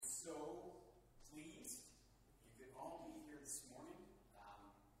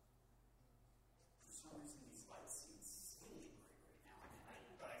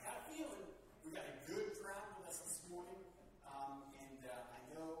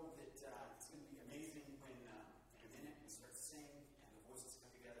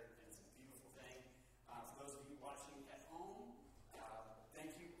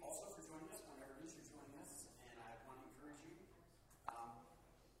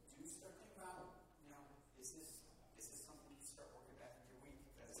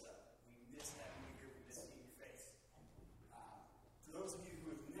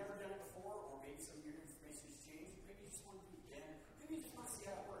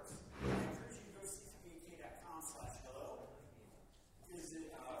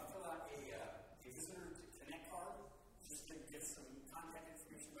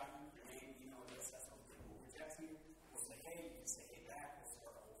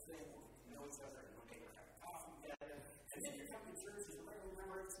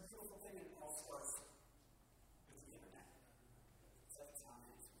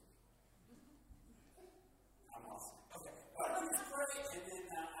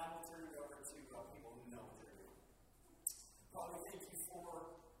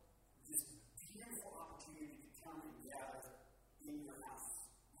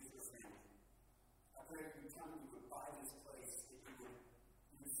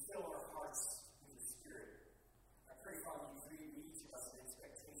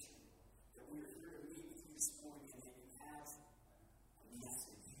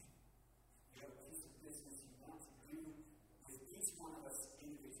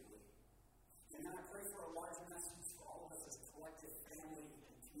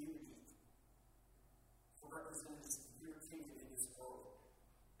represents your kingdom in this world.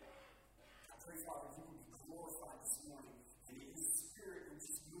 I pray, Father, you would be glorified this morning, and that your Spirit would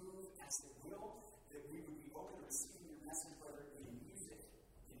just move as it will, that we would be open to receiving your message, whether it be in music,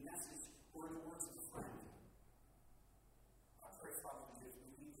 in message, or in the words of a friend. I pray, Father, that as we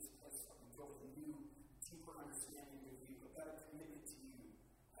leave this place, that we go with a new, deeper understanding of you, a better commitment to you,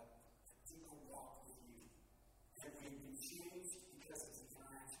 a deeper walk with you, that we would be changed because of the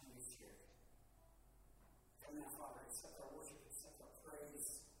interaction we've shared. And now, Father, accept our worship, accept our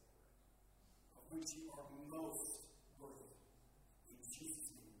praise, of which you are most worthy. In Jesus'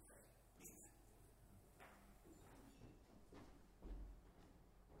 name we pray. Amen.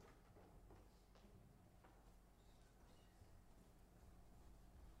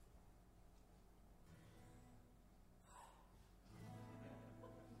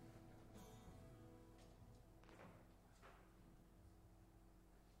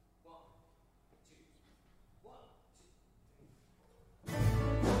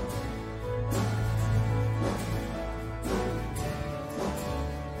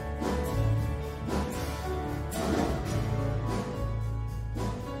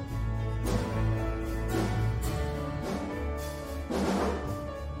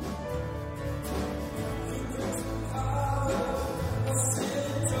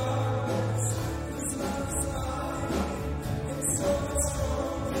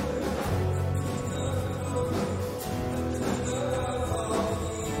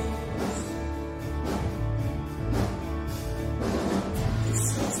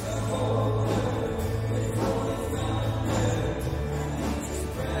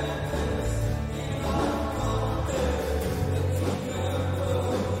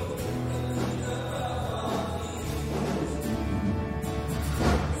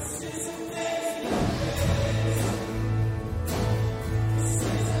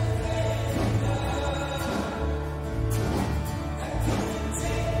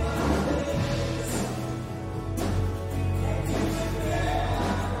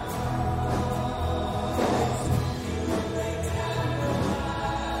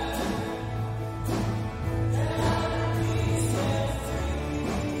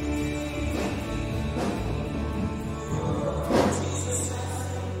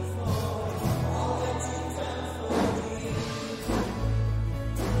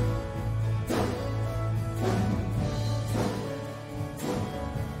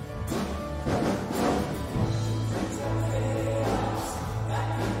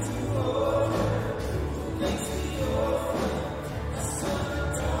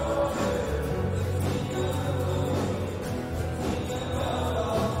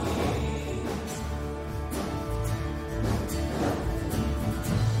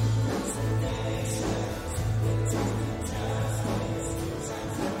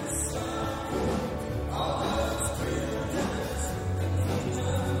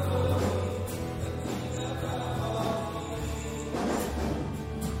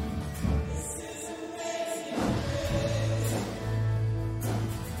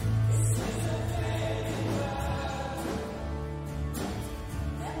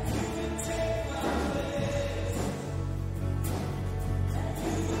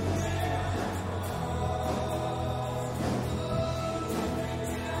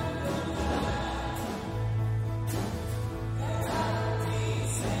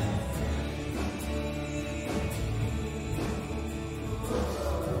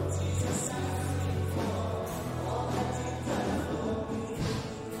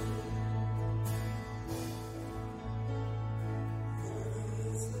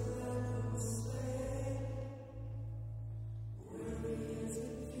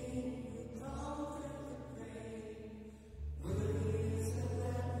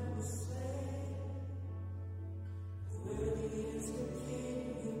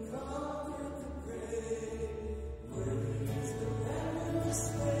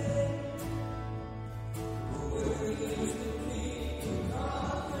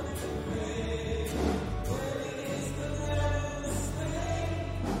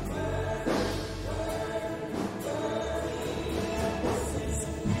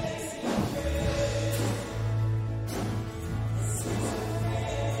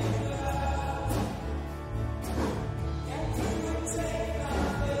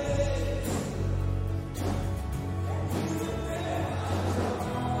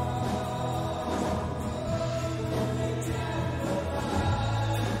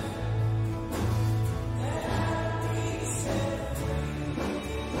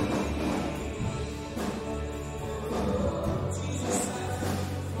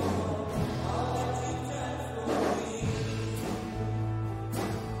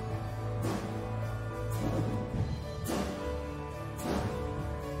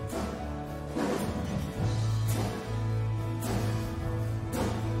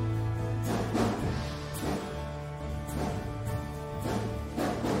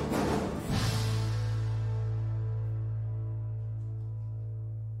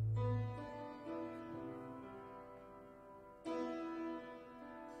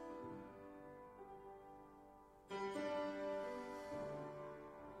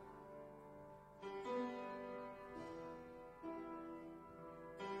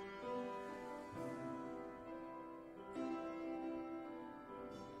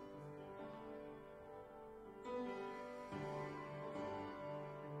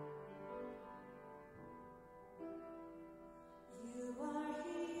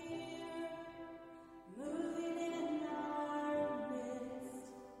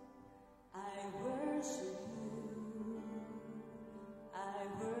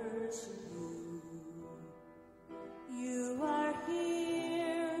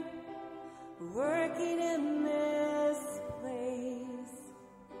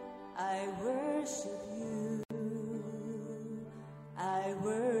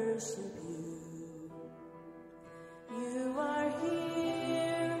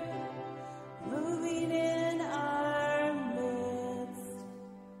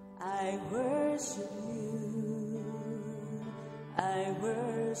 worship you. I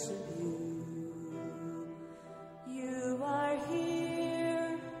worship you. You are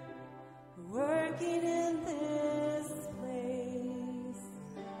here, working in this place.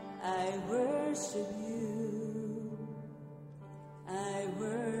 I worship you. I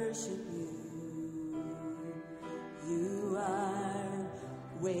worship you. You are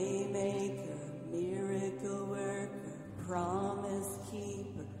waymaker, miracle worker, promise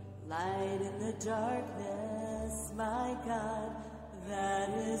keeper, light in the darkness, my God, that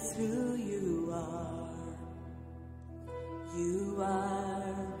is who you are. You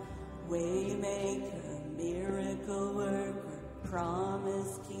are waymaker, miracle worker,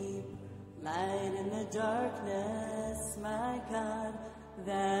 promise keeper, light in the darkness, my God,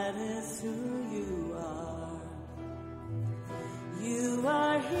 that is who you are. You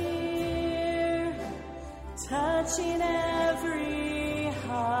are here, touching every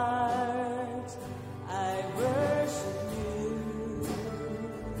heart. I worship you.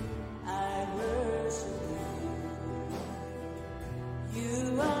 I worship you.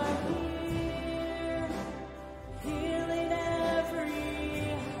 You are here, healing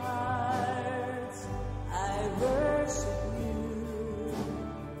every heart. I worship you.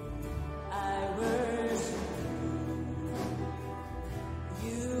 I worship you.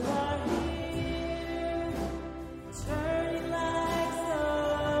 You are here, turning life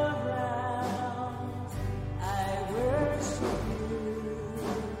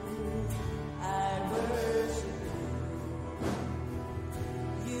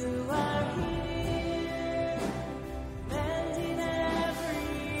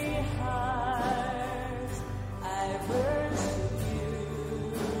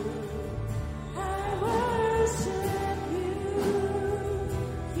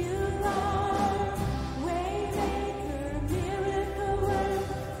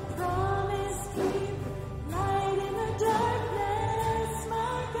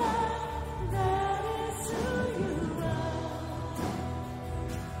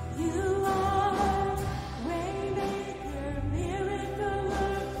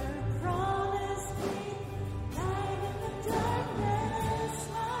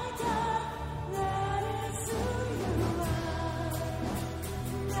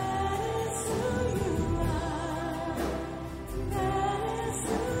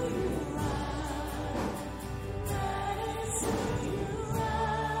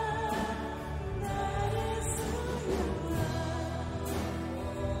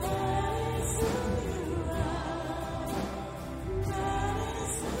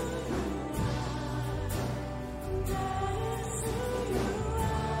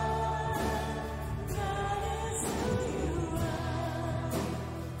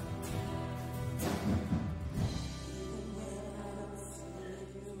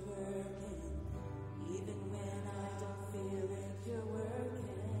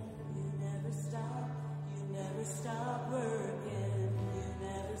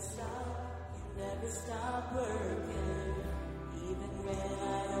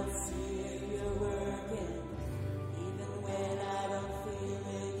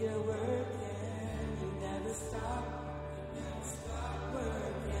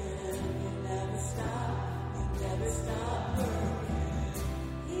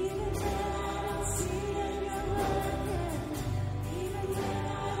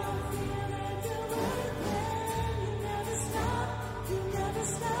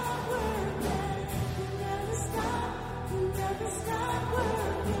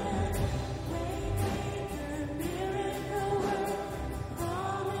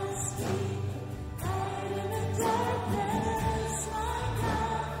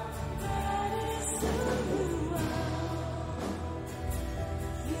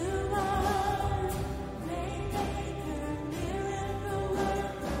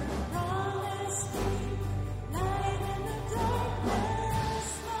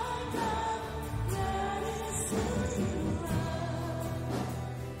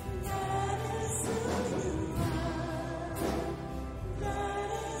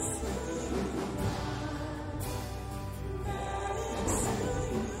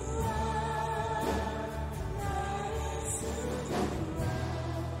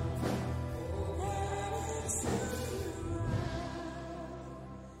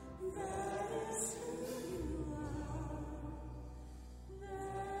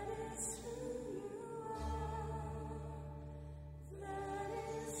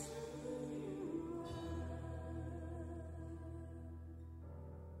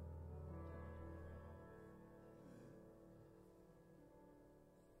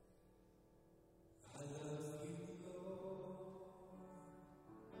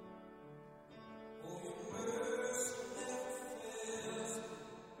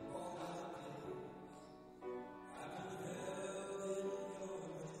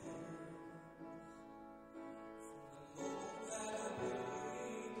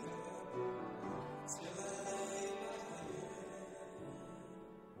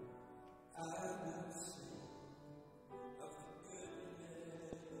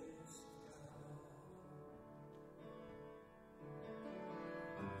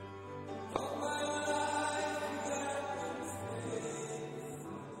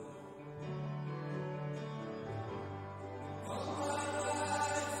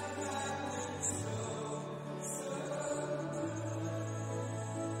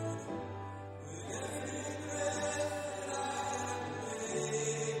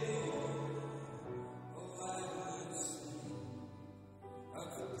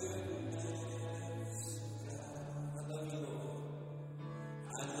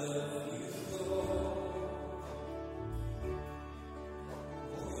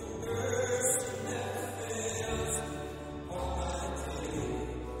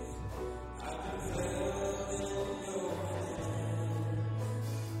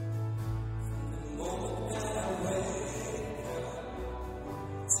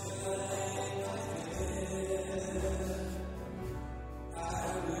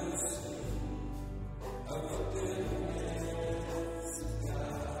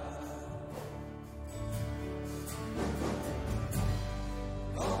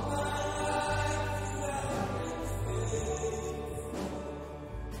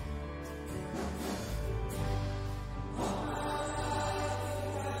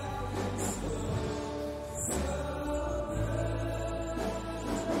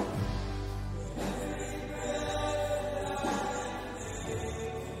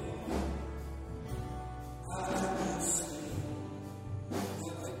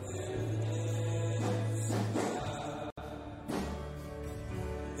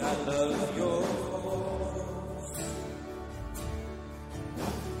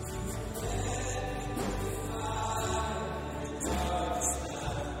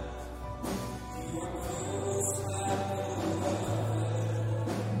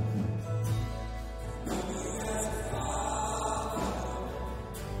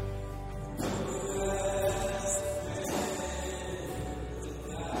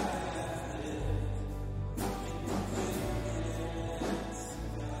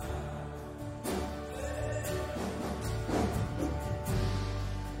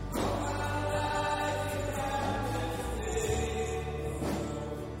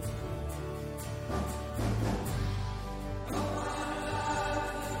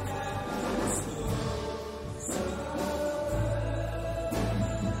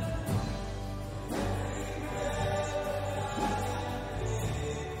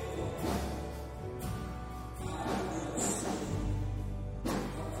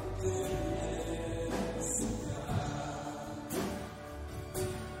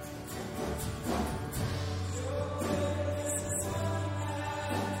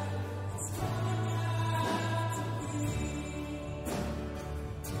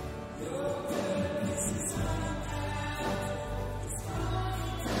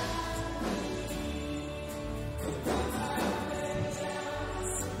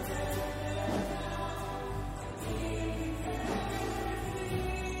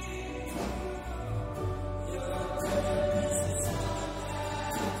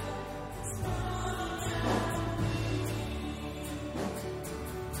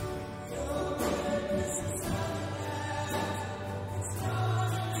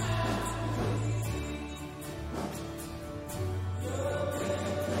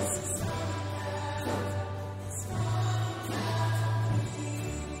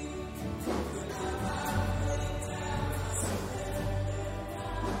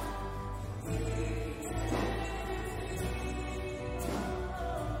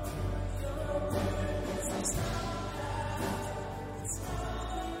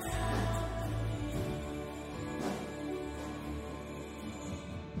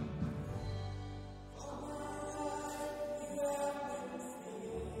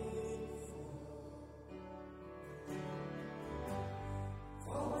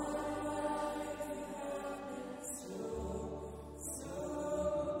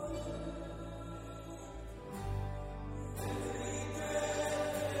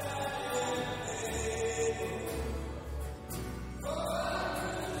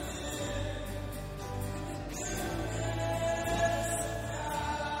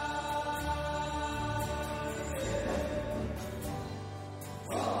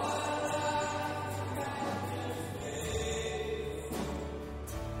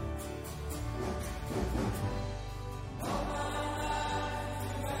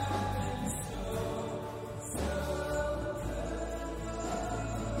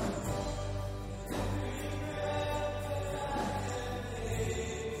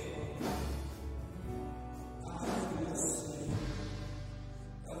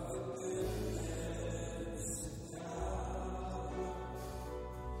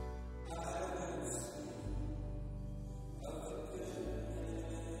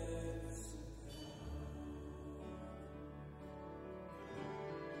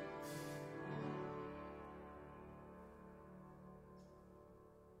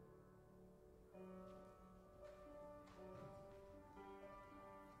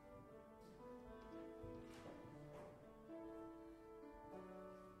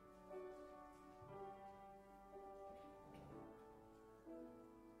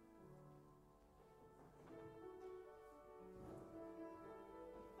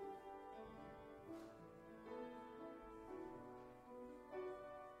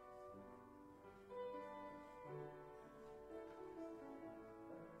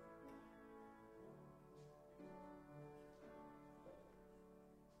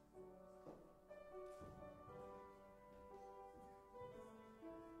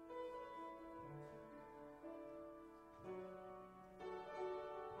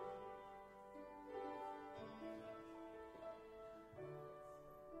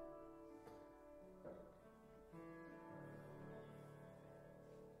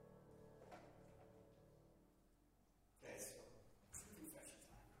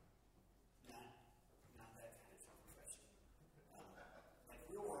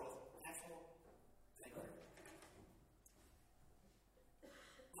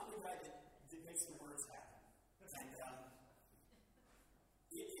right that makes the words happen. And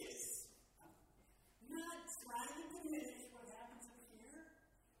it is not trying to diminish what happens up here.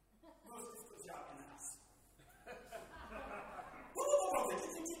 Most difficult job in the house.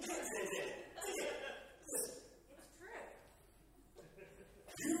 Listen. It's true.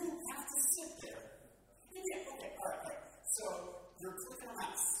 You have to sit there. Yeah, okay, all right. So you're clicking a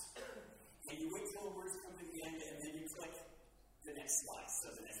mouse, and you wait till the words come to the end, and then you click the next slide, so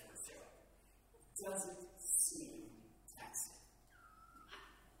the next words show up. Doesn't seem taxing.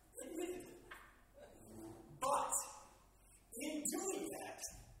 Admittedly. But in doing that,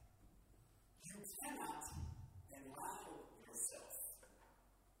 you cannot allow yourself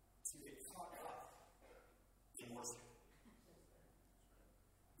to get caught up in worship.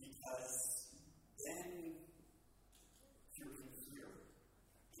 Because then you're in fear,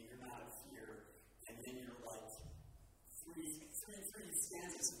 and you're not in fear, and then you're like, three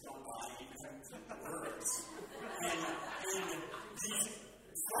stanzas have gone by, and you haven't put the words. And these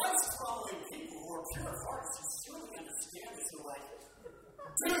Christ-following people who are pure of heart who surely understand this are like,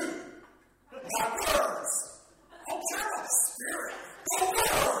 dude, my words! Don't care about the spirit! My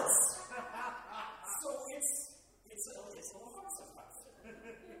words! So it's a little hard sometimes.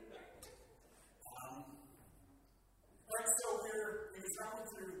 Right, so we're traveling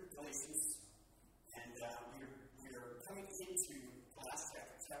through Galatians, and we're coming into the last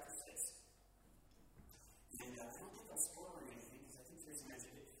chapter 6. And I don't think I'm spoiling anything, because I think Tracy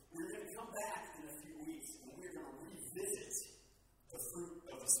mentioned it. We're going to come back in a few weeks, and we're going to revisit the fruit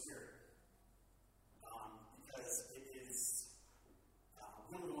of the Spirit. Because it is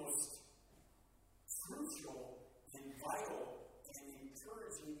one of the most crucial and vital and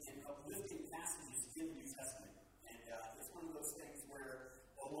encouraging and uplifting passages in the New Testament. And it's one of those things where,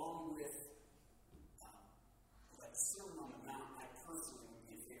 along with like Sermon on the Mount, I personally would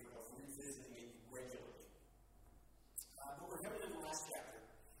be in favor of revisiting it regularly. But we're coming in the last chapter,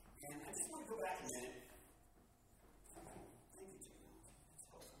 and I just want to go back a minute. Thank you, Jim.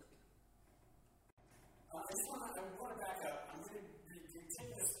 I want to back up. I'm going to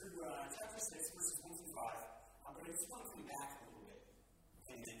take us through chapter 6, verses 1 through 5, but I just want to come back a little bit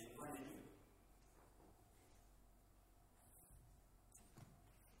and then run into it.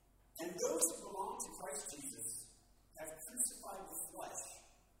 And those who belong to Christ Jesus have crucified the flesh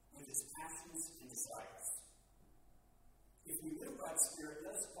with its passions and desires. If we live by the Spirit,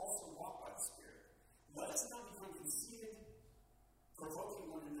 let us also walk by the Spirit. Let us not become conceited, provoking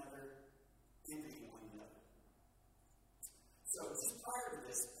one another, envying one another. So, just prior to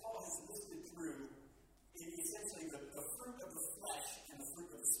this, Paul has listed through essentially the fruit of the flesh and the fruit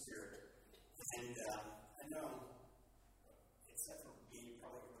of the Spirit. And I know, except for me,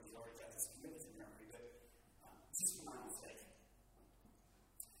 probably everybody's already got this commitment in memory, but just for my own sake.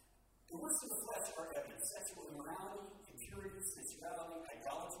 The works of the flesh are evident: sexual immorality, impurity, sensuality,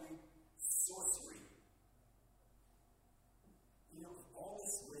 idolatry, sorcery. You know, all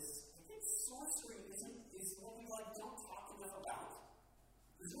this list, I think sorcery is what we don't talk enough about.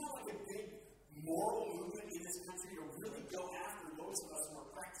 There's not like a big moral movement in this country to really go after those of us who are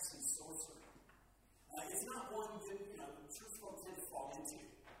practicing sorcery. It's not one that, the church folk tend to fall into.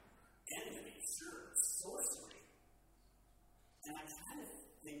 Envy, sure, sorcery. And I kind of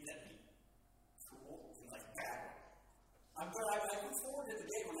think that'd be cool and like bad. But I look forward to the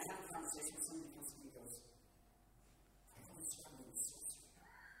day when I have a conversation with somebody who comes to me and goes, I'm really struggling with sorcery.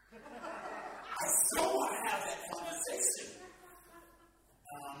 I still want to have that conversation.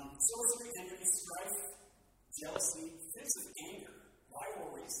 Sorcery, envy, strife, jealousy, fits of anger,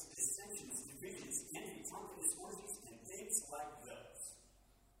 rivalries, dissensions, divisions, envy, drunkenness, orgies, and things like those.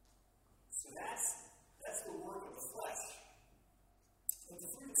 So that's the work of the flesh. But the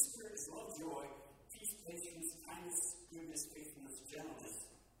fruit of the Spirit is love, joy, peace, patience, kindness, goodness, faithfulness, gentleness,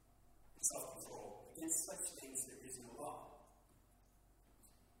 and self-control. Against such things there is no law.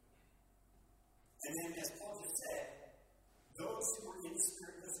 And then, as Paul just said, those who are in the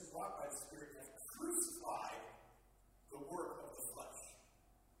Spirit, those who walk by the Spirit, have crucified the work of the flesh.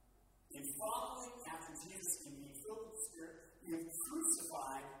 In following after Jesus and being filled with the Spirit, we have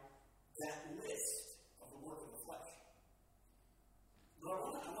crucified that list of the work of the flesh. But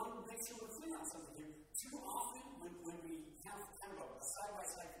I want to make sure we're clear on something here. Too often, when we have kind of a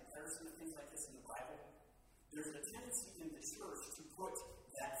side-by-side comparison of things like this in the Bible, there's a tendency in the church to put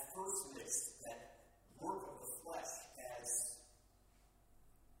that first list, that work of the flesh, as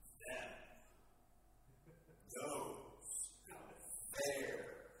them.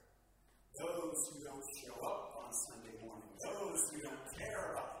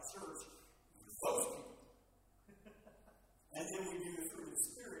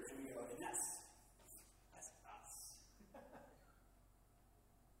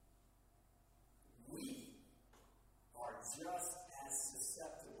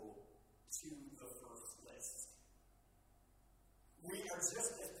 are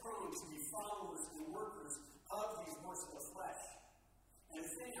just as prone to be followers and workers of these works of the flesh. And the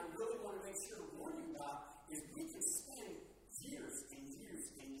thing I really want to make sure to warn you about is we can spend years and years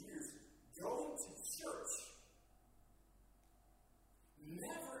and years going to church,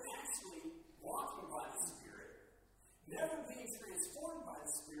 never actually walking by the Spirit, never being transformed by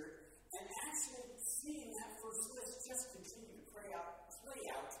the Spirit, and actually seeing that first list just continue to play out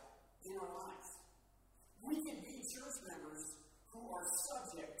in our lives. We can be church members who are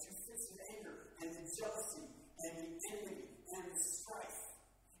subject to fits of anger and the jealousy and the envy and the strife.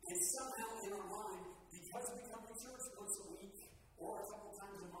 And somehow in our mind, because we come to church once a week or a couple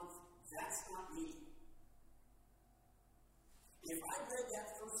times a month, that's not me. If I read that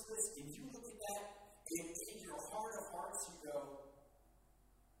first list and you look at that, and in your heart of hearts you go,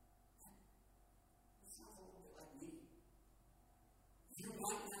 that sounds a little bit like me. You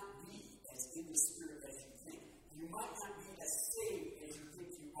might not be as in the Spirit as you think. You might not be as saved as you think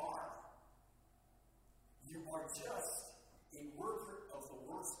you are. You are just a worker of the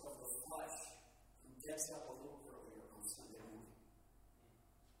works of the flesh who gets up a little earlier on Sunday morning.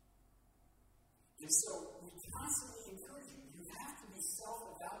 And so we constantly encourage you. You have to be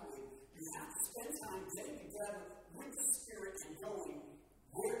self-evaluated. You have to spend time getting together with the Spirit and going,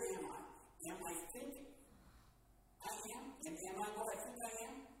 where am I? Am I thinking I am? And am I what I think I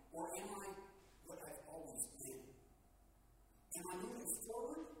am? Or am I what I've always been? Am I moving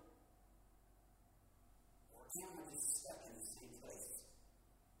forward? Or am I just stuck in the same place?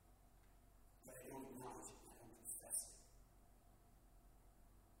 But I don't acknowledge it. I don't confess it.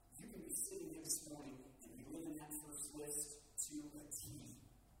 You can be sitting here this morning and be living that first list to a T.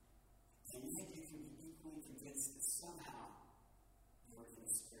 And yet you can be equally convinced that somehow you are in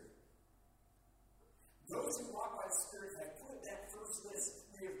the Spirit. Those who walk by the Spirit have put that first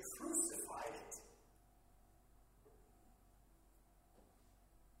list, they have crucified it.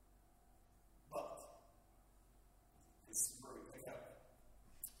 But, this is where we pick up.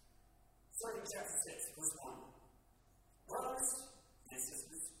 Starting chapter 6, verse 1. Brothers and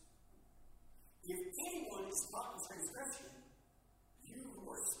sisters, if anyone is caught in transgression, you who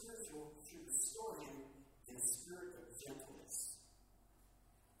are spiritual should restore him in a spirit of gentleness.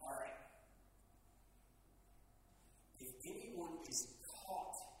 All right. If anyone is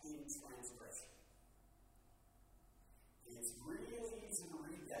caught in transgression, it's really easy to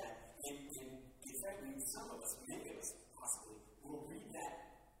read that. And in fact, some of us, many of us possibly, will read that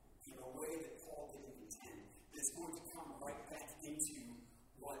in a way that Paul didn't intend. It's going to come right back into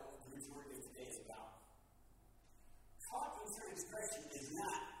what the majority of today is about. Caught in transgression is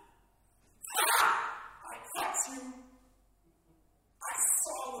not, I caught you, I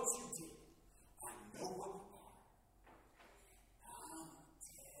saw what you did, I know what you are. I'll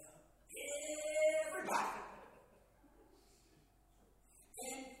tell everybody.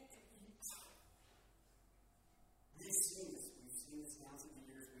 And we've seen this now through the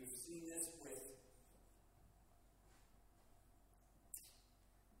years, we've seen this with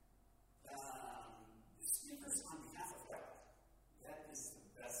the speakers on behalf of God. That is the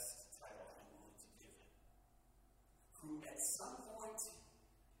best title I'm willing to give them. Who at some point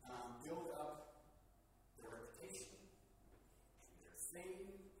build up their reputation, and their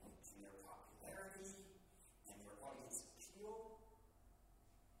fame, and their popularity, and their audience appeal,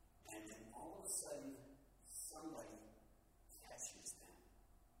 and then all of a sudden, somebody catches them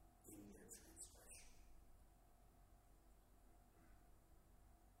in their transgression.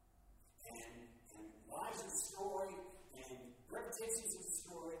 And lives are destroyed, and reputations are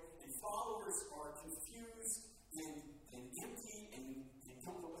destroyed, and followers are confused and empty and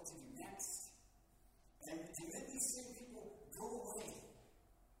don't know what to do next. And then these same people go away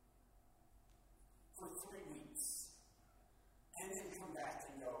for 3 weeks and then come back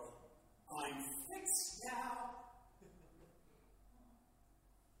and go, I'm fixed now,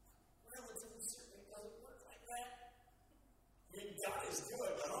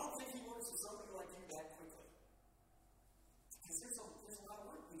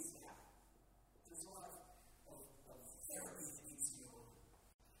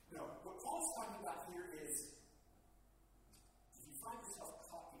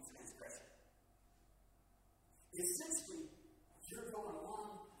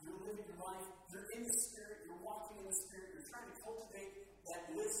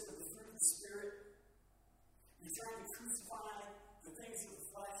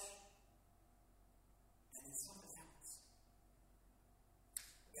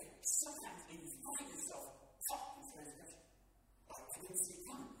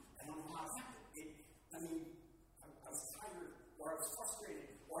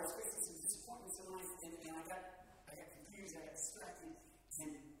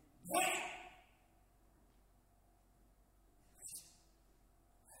 Wham!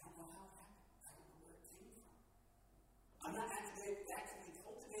 I don't know how it happened. I don't know where it came from. I'm not actively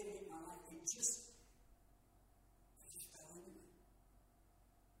cultivating it in my life. I just fell into it.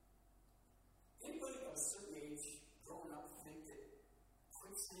 Anybody of a certain age growing up think that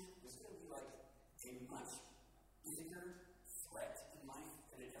quicksand was going to be like a much bigger threat in life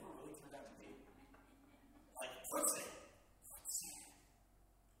than it ever really turned out to be? Like quicksand.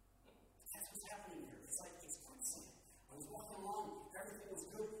 That's what's happening here. It's like it's quicksand. I was walking along, everything was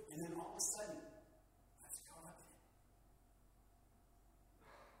good, and then all of a sudden, I was caught up in it.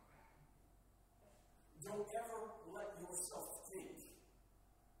 Don't ever let yourself think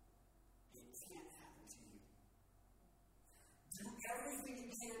it can't happen to you. Do everything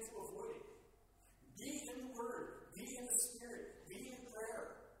you can to avoid it. Be in the Word, be in the Spirit, be in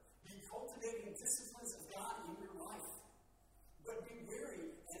prayer, be cultivating disciplines of God in your life. But be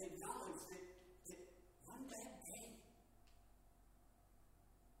wary and acknowledge that one bad day,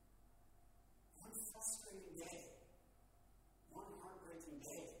 one frustrating day, one heartbreaking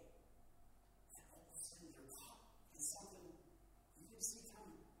day, and all of a sudden you're caught in something you didn't see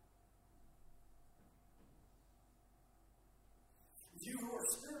coming. You who are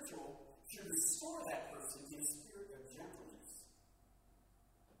spiritual should restore that person in a spirit of gentleness.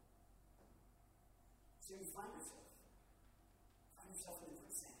 So you find yourself in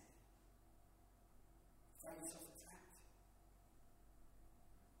quicksand. Find yourself trapped.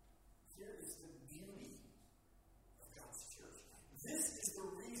 Here is the beauty of God's church. This is the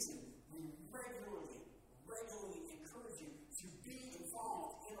reason we regularly encourage you to be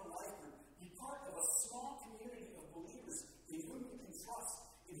involved in a life group. Be part of a small community of believers in whom you can trust,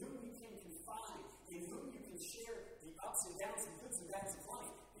 in whom you can confide, in whom you can share the ups and downs, the goods and bads of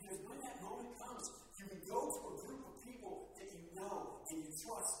life. Because when that moment comes, you can go to a group of people that you know and you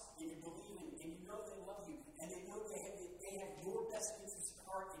trust and you believe in, and you know they love you, and they know they have your best interest at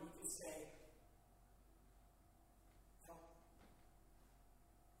heart, and you can say, help.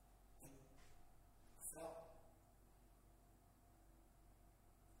 I fell.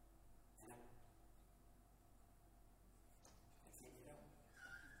 And I can't get up.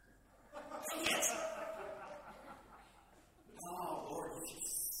 Yes! Oh, Lord, you should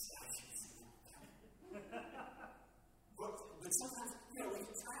see that coming. But sometimes, we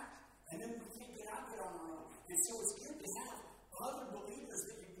get trapped, and then we can't get out of it on our own. And so it's good to have other believers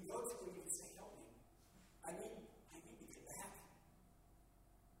that you can go to and you can say, help me. I need to get back.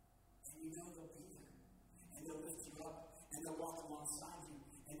 And you know they'll be there. And they'll lift you up, and they'll walk alongside you,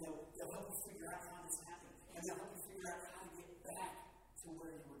 and they'll help you figure out how this happened, and they'll help you figure out how to get back to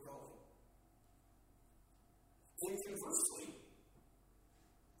where you were going. And conversely,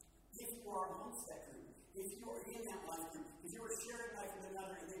 if you are amongst that group, if you are in that life group, if you are sharing life with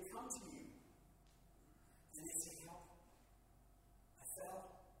another and they come to you and they say, help, I fell,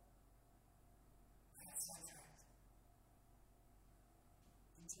 I got sidetracked.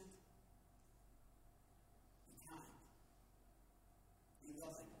 Be gentle. Be kind. Be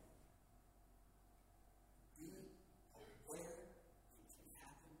loving. Be aware it can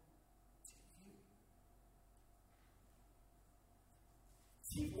happen to you.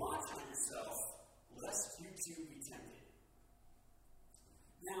 Keep watch on yourself, lest you too be tempted.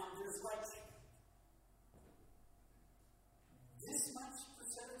 Now, there's like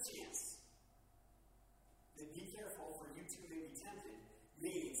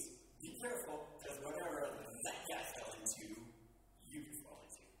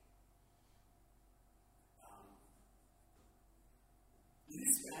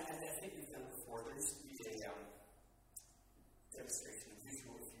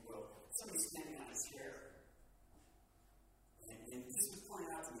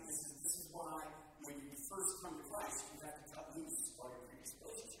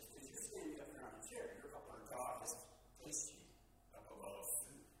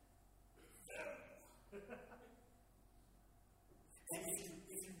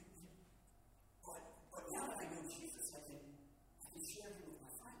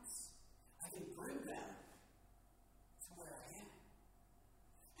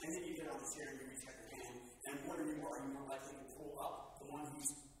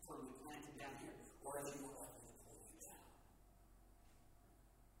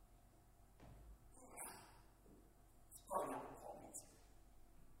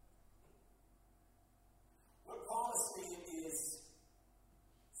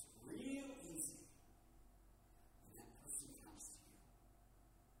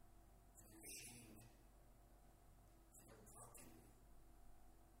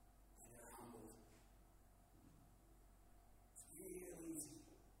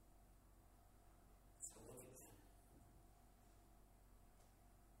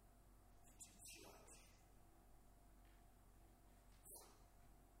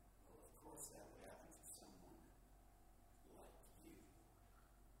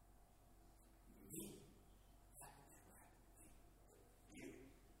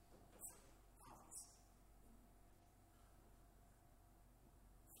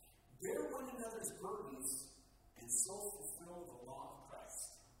others' burdens and so fulfill the law of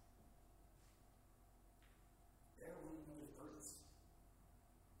Christ. Bear one another's burdens.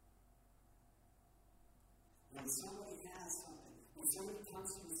 When somebody has something, when somebody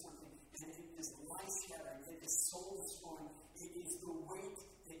comes to you with something, and it is life-shattering, it is soul-destroying, it is the weight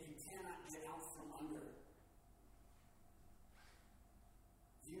that you cannot get out from under.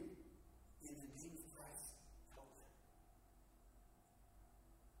 You, in the name of Christ, help them.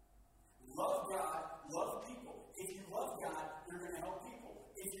 Love God, love people. If you love God, you're going to help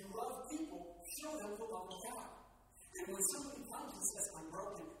people. If you love people, show them the love of God. And when somebody comes and says, I'm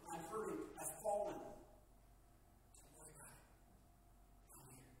broken, I'm hurting, I've fallen, don't worry about it. I'm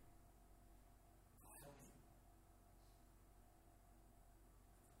here. I'll help you.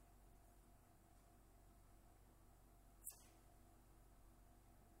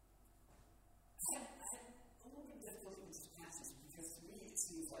 I had a little bit of difficulty with this passage because to me it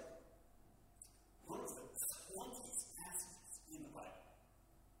seems like one of the clunkiest passages in the Bible.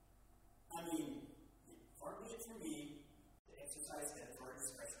 I mean, pardon it for me to exercise editorial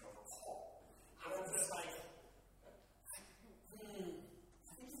discretion over Paul. But I'm just like, I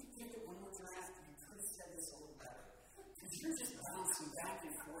think if you take it one more draft, you could have said this a little better. Because you're just bouncing back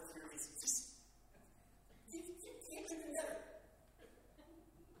and forth here. It's just, you can't do it better.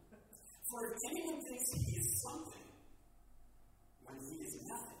 For if anyone thinks he is something, when he is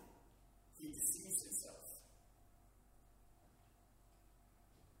nothing, he deceives himself.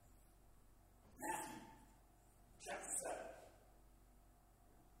 Matthew chapter 7.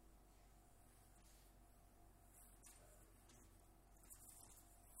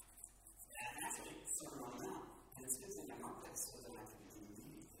 And actually, Sermon on the Mount. And it's good thing I'm up there so that I can be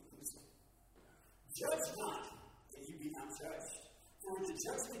immediately conclusive. Judge not, that you be not judged. For with the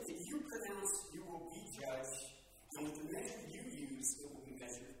judgment that you pronounce, you will be judged, and with the measure you use, it will be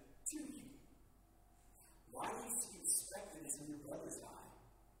measured to you. Why do you see the speck that is in your brother's eye,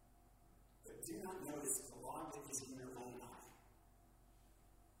 but do not notice the log that is in your own eye?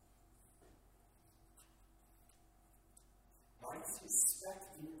 Why do you see the speck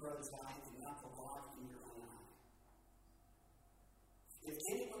in your brother's eye and not the log in your own eye? If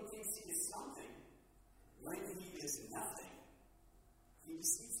anyone thinks he is something, when he is nothing, he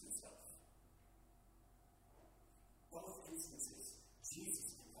deceives himself. Both instances,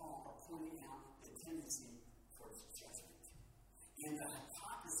 Jesus and Paul are pointing out the tendency towards judgment and the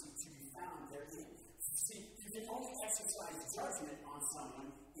hypocrisy to be found therein. See, you can only exercise judgment on someone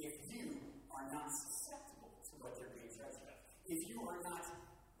if you are not susceptible to what they're being judged of. If you are not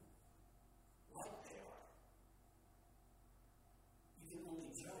like they are. You can only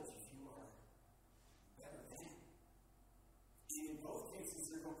judge if you are better than. And in both cases,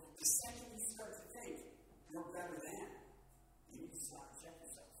 the second you start to think you're better than, you need to stop and check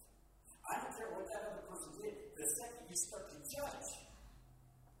yourself. I don't care what that other person did. The second you start to judge,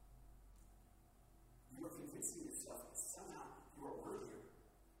 you are convincing yourself that somehow you are worthier,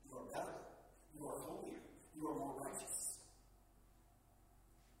 you are better, you are holier, you are more righteous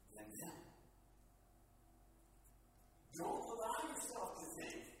than them. Don't allow yourself to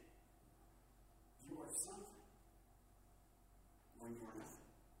think you are something when you are nothing.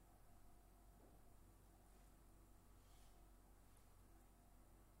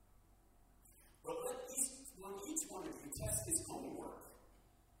 But let each one of you test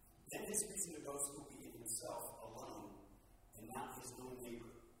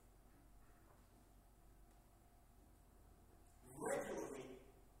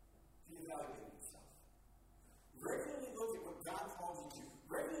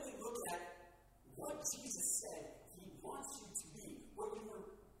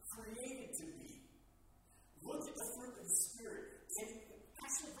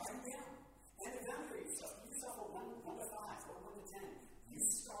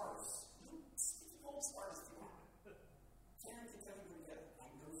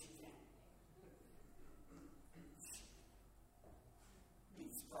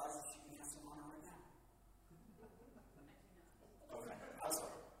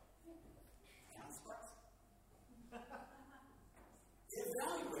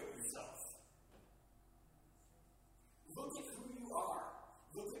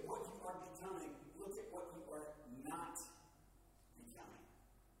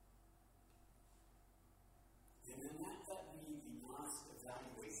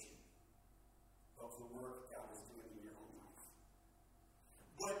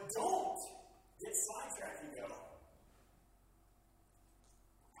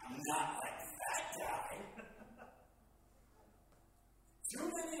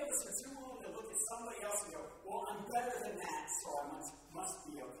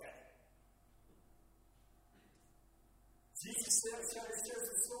shares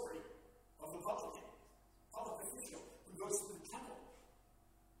the story of the public official who goes to the temple.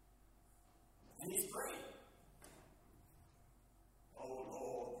 And he's praying. Oh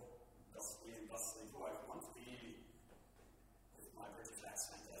Lord, thusly and thusly do I want to be, with my British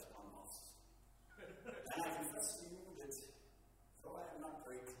accent as one must. And I confess to you that though I am not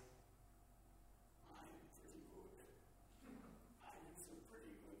great, I am pretty good. I do some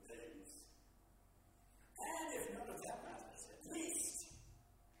pretty good things. And if none of that matters, at least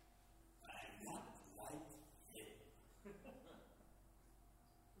I am not like him.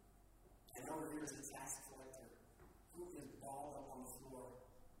 And over here is a tax collector who is balled up on the floor,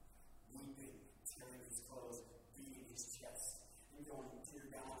 weeping, tearing his clothes, beating his chest, and going, "Dear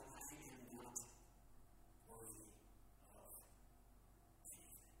God, I am not worthy of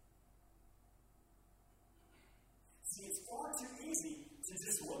anything." See, it's far too easy to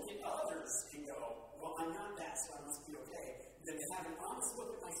just look at others and go, "Well, I'm not that, so I must be okay." Than to have an honest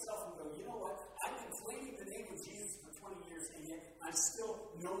look at myself and go, "You know what? I've been claiming the name of Jesus for 20 years, and yet I'm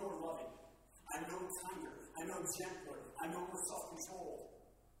still no more loving. I'm no kinder. I'm no gentler. I'm no more self-controlled.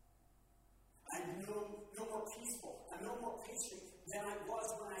 I'm no more peaceful. I'm no more patient than I was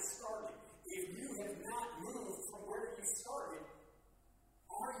when I started." If you have not moved from where you started,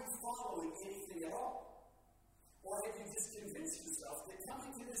 are you following anything at all? Or have you just convinced yourself that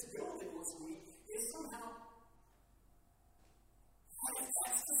coming to this building once a week is somehow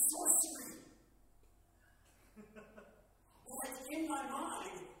that's the sorcery? Like in my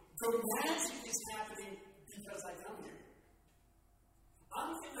mind, the magic is happening because I come here.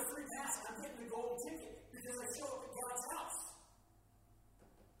 I'm getting a free pass. I'm getting a golden ticket because I show up at God's house.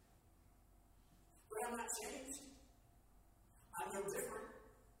 But I'm not changed. I'm no different.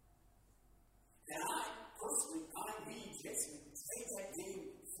 And I, personally, Jason, played that game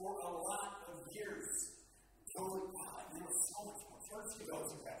for a lot of years. Going, "God, there was so much more church to go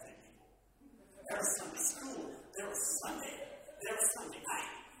to back then, people. There was Sunday school. There was Sunday. There was Sunday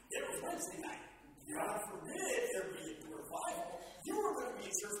night. There was Wednesday night. God forbid there be a revival. You were going to be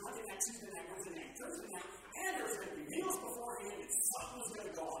in church Monday night, Tuesday night, Wednesday night, Thursday night, and there was going to be meals beforehand, and something was going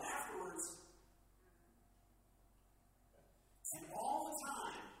to go on afterwards." And all the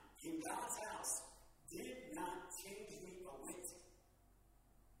time in God's house did not change me a whit.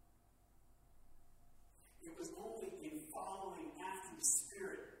 It was only in following after the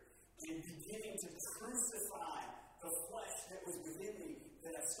Spirit and beginning to crucify the flesh that was within me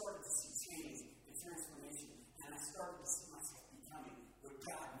that I started to see change and transformation, and I started to see myself becoming what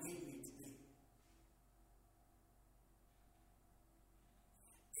God made me to be.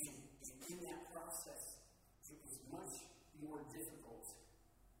 And in that process, it was much more difficult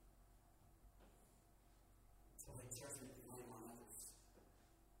to lay judgment and blame on others.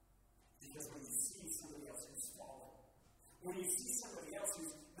 Because when you see somebody else who's fallen, when you see somebody else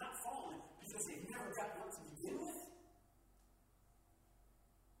who's not fallen because they've never gotten up to begin with,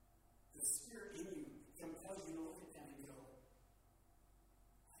 the Spirit in you compels you to look at them and go,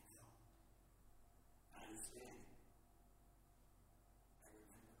 "I know. I understand. I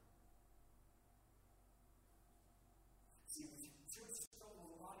remember." See, the church is filled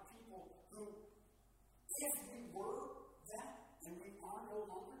with a lot of people who, if we were that and we are no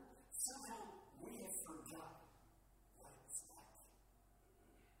longer, somehow we have forgotten what it's like.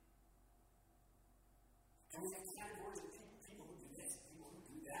 And we have categories of people who do this, people who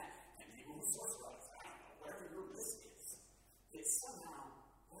do that, and people who socialize. I don't know, whatever your list is. It's somehow,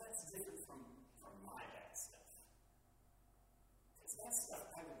 well, that's different from my bad stuff. Because that stuff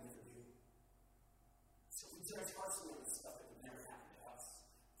I would never do. So we judge harshly on the stuff that would never happen to us.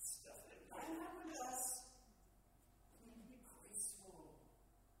 Stuff that might happen to us. We need to be graceful.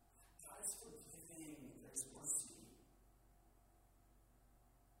 God is forgiving. There's mercy.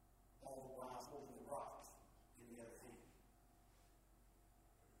 All the while holding the rock in the other hand.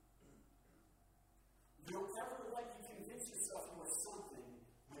 Don't ever let you convince yourself you are something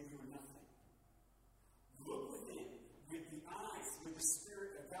when you are nothing. Look within with the eyes, with the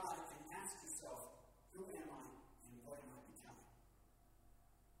Spirit of God, and ask yourself, who am I and what am I becoming?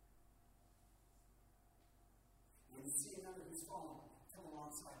 When you see another who's fallen, come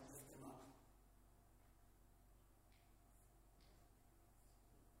alongside and lift them up.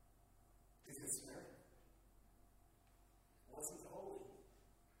 Because Mary wasn't the holy,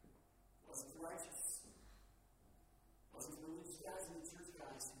 wasn't the righteous, wasn't the religious guys and the church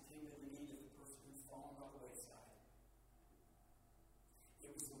guys who came to the need of the person who's fallen by the wayside.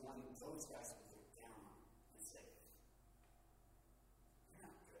 It was the one that those guys would look down on and say, "You're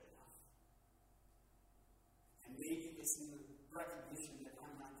not good enough." And maybe it's in the recognition that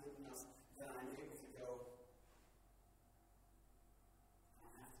I'm not good enough that I'm able to go,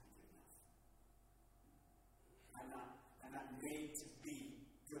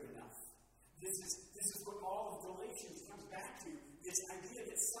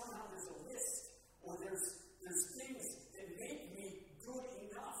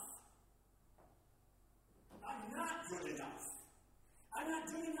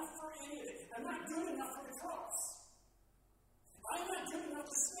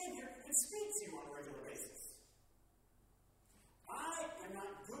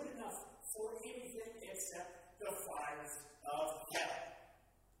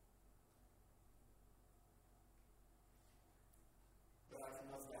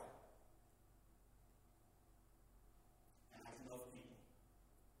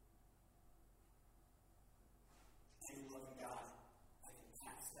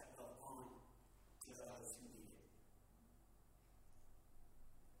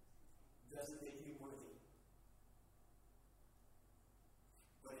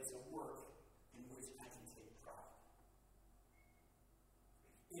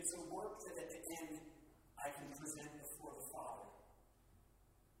 It's a work that at the end I can present before the Father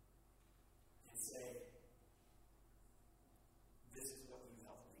and say, this is what you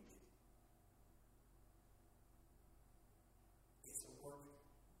helped me do. It's a work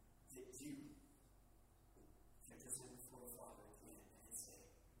that you can present before the Father at the end and say,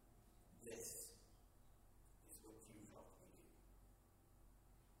 this is what you helped me do.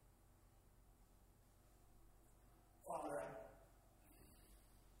 Father,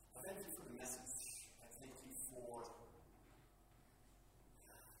 I thank you for the message. I thank you for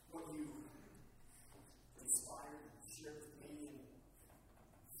what you inspired and shared with me.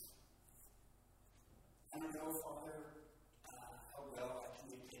 And I don't know, Father, how well I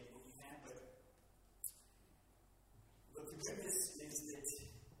communicate what you have, but the goodness is that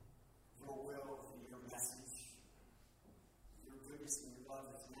your will and your message, your goodness and your love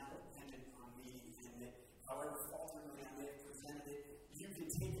is now dependent on me, and that however falteringly I may have presented it, you can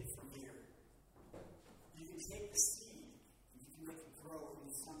take it from here. You can take the seed and you can make it grow into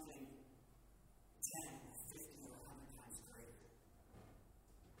something 10, 50, or 100 times greater.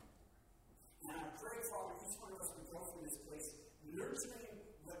 And I pray, Father, each one of us would go from this place nurturing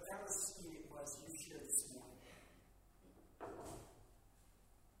whatever seed it was you shared this morning.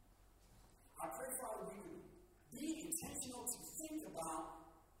 I pray, Father, we would be intentional to think about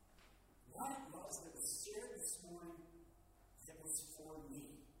what it was that was shared this morning that was for me.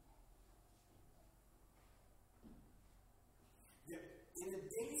 That in the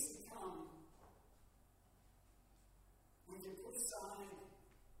days to come, we can put aside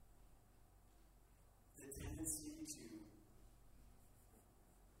the tendency to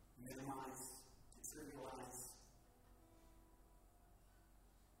minimize, to trivialize,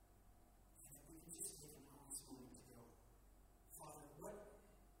 and that we can just take an honest moment to go, Father, what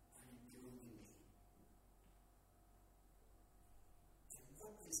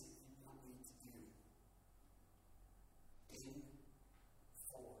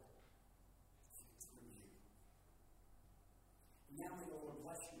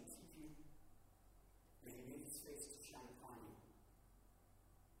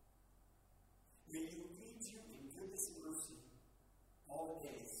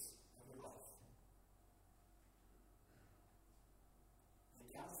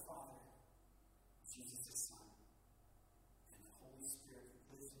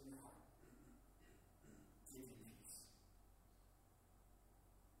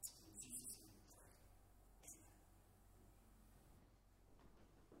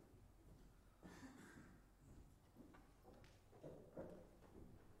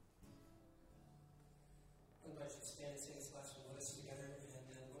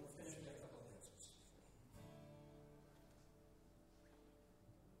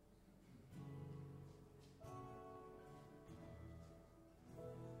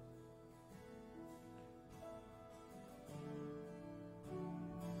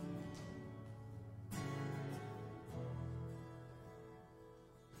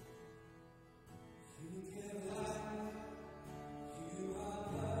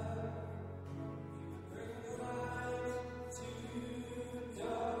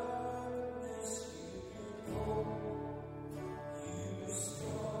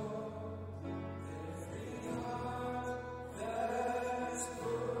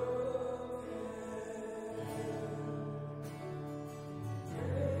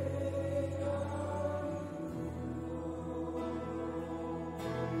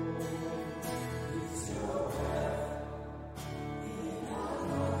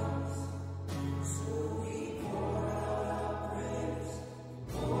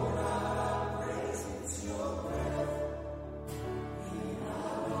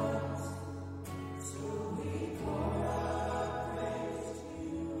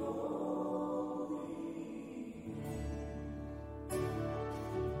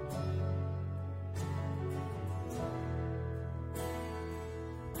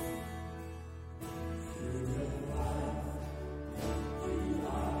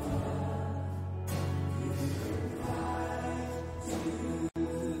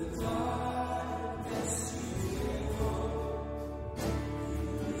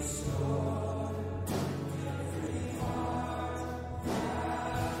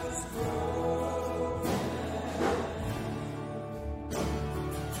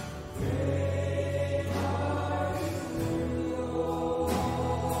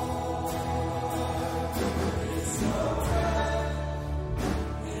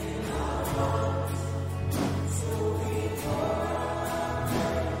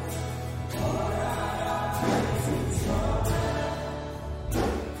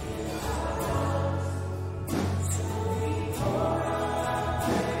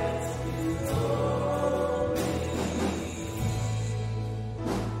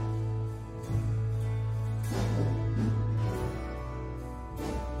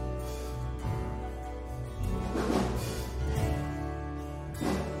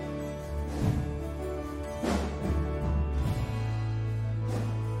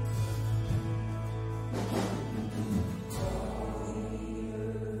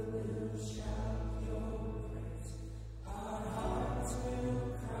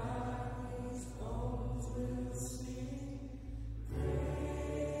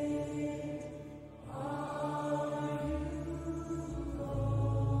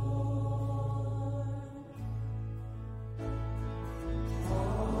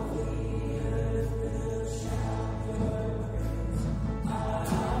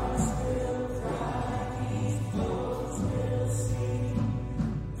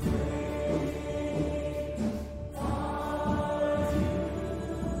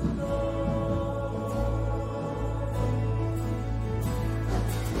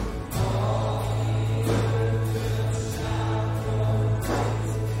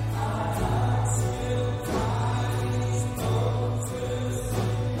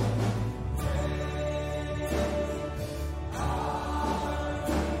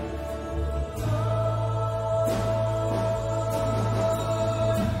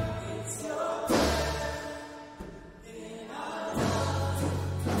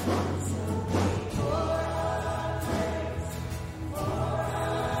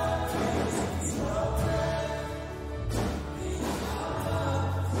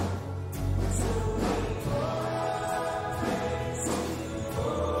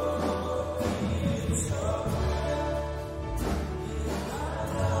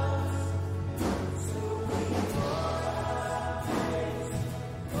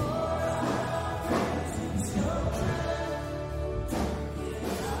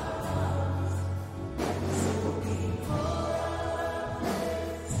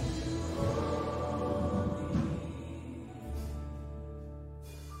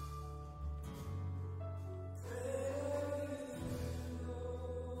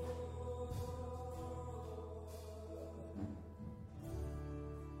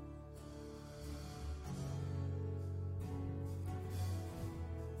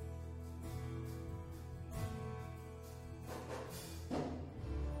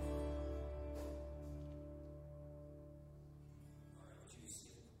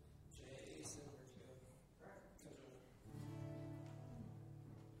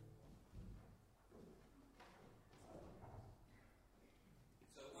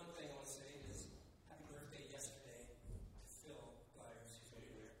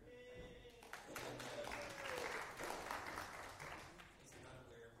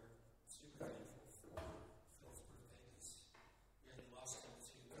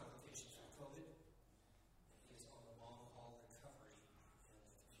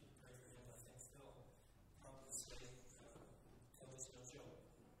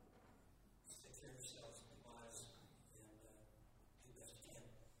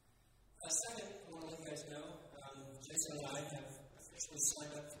actually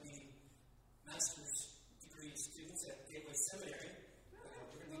signed up to be master's degree students at Gateway Seminary.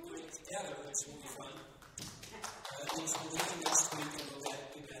 We're going to be doing it together, which will be fun. Things will leave next week, and we'll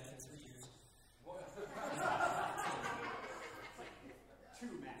be back in 3 years. Two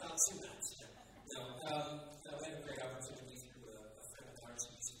maps. Two maps, yeah. No, we had a great opportunity through a friend of ours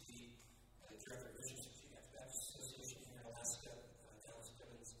who used to be director of Christian Strategic Baptist Association here in Alaska, Dallas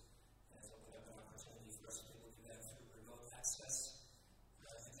Gibbons, has opened up an opportunity for us to be able to do that through remote access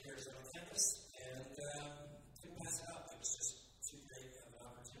at the Arizona campus, and didn't pass it up. It was just too great of an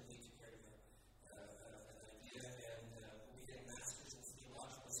opportunity to create an idea, and we'll be getting masters in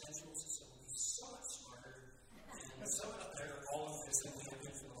theological essentials, so we'll be so much smarter, and so out there, all of this that we have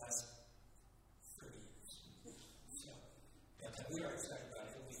been for the last 30 years. So, we are excited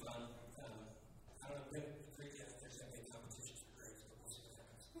about it. It'll be fun. I don't know, we haven't agreed yet if there's going to be competitions for grades, but we'll see what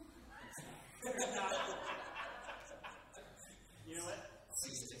happens. You know what?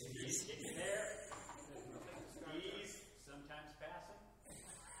 Please take it He's easy. getting there. He's sometimes passing.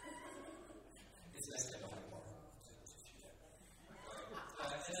 It's nice to have a high bar.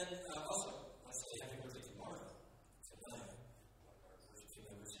 And then also, I say happy birthday to Mark. Tonight, our worship team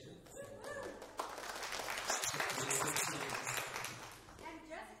members here. And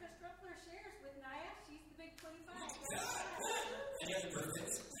Jessica Struckler shares with Naya. She's the big 25. Any other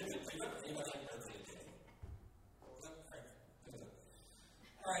birthdays? Anybody like birthday today?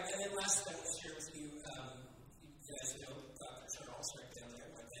 All right, and then last thing I'll share with you, you guys know Dr. Charles right down there,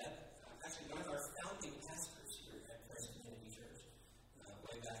 my dad. Actually, one of our founding pastors here at Christ Community Church,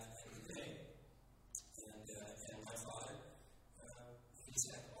 way back in the day. And my father, he's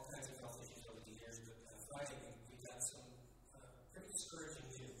had all kinds of health issues over the years, but Friday we got some pretty discouraging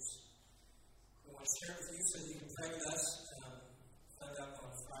news. We want to share it with you so that you can pray with us. Found out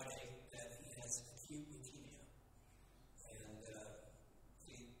on Friday that he has acute leukemia. And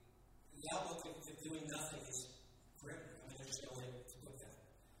the outlook of doing nothing is grim. I mean, there's no way to put that.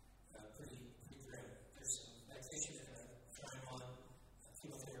 Pretty grim. There's some medication they're going to try him on.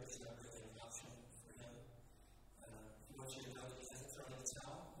 Chemotherapy is not really an option for him. He wants you to know that he hasn't thrown in the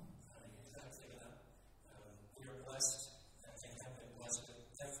towel. He's not giving up. We are blessed and have been blessed with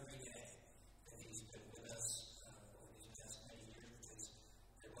every day that he's been with us over these past many years, because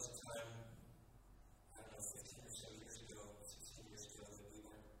there was a time, I don't know, 15 or so years ago, 16 years ago, that we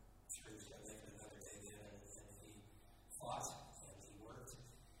weren't sure he was going to make it another day then, and he fought and he worked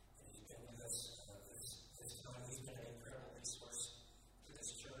and he's been with us this time. He's been an incredible resource to this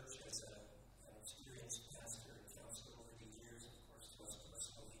church as an experienced pastor and counselor over the years, of course, to us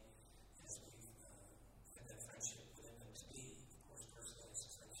personally, as we've had that friendship with him, and to me, of course, personally, it's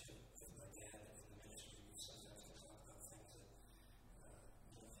a friendship with my dad in the ministry. We sometimes can talk about things that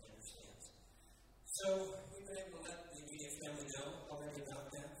he understands. So we've been able to let the immediate family know already about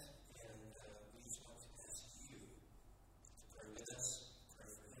that, and we just want to ask you to pray with us, pray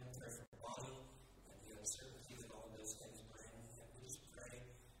for him, pray for Bonnie, and the uncertainty that all of those things bring. And we just pray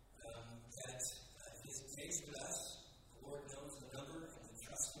that his days with us, the Lord knows the number, and we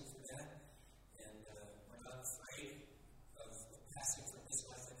trust him for that. And we're not afraid of passing from this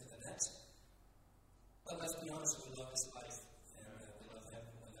life into the next. But let's be honest, we love his life, and we love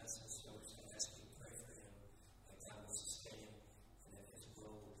having him with us, and so we're just going to ask you to pray for him, that God will sustain him, and that his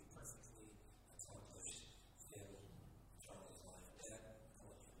will be perfectly accomplished in Charlie's life. Dad, I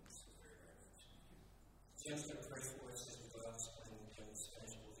love you so very, very much. Jim's going to pray for us as we go out this morning. Jim's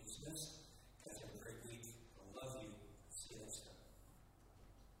finished. We'll be dismissed. Guys, have a great week. I love you. See you next time.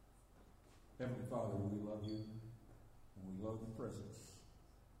 Heavenly Father, we love you, and we love the presence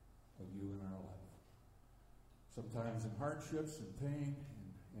of you in our life. Sometimes in hardships and pain,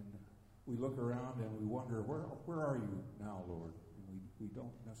 and we look around and we wonder, where are you now, Lord? And we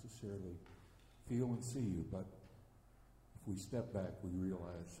don't necessarily feel and see you, but if we step back, we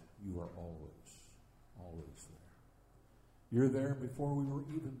realize you are always there. You're there before we were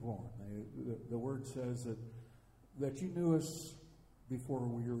even born. The word says that you knew us before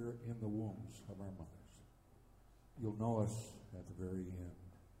we were in the wombs of our mothers. You'll know us at the very end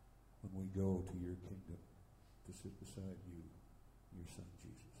when we go to your kingdom to sit beside you, your Son,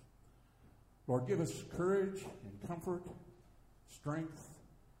 Jesus. Lord, give us courage and comfort, strength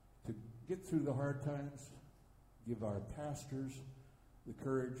to get through the hard times. Give our pastors the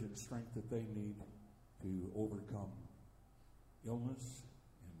courage and strength that they need to overcome illness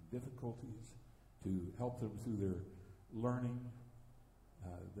and difficulties, to help them through their learning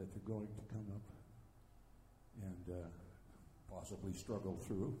that they're going to come up and possibly struggle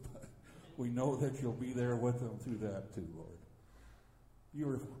through. But we know that you'll be there with them through that too, Lord. You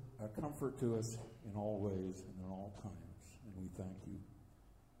are a comfort to us in all ways and in all times. and we thank you.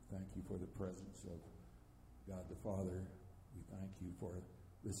 Thank you for the presence of God the Father. We thank you for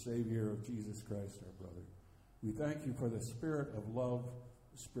the Savior of Jesus Christ, our brother. We thank you for the Spirit of love,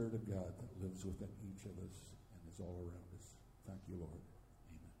 the Spirit of God that lives within each of us and is all around us. Thank you, Lord.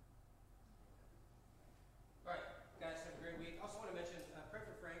 Amen. All right, guys, have a great week. Also want to mention, pray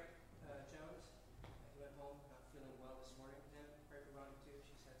for Frank Jones. He went home not feeling well this morning. And pray for Ronnie, too.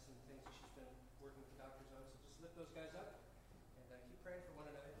 She's had some things that she's been working with the doctors on. So just lift those guys up and keep praying for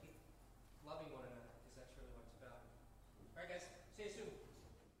one another. Keep loving one another, because that's really what it's about. All right, guys, see you soon.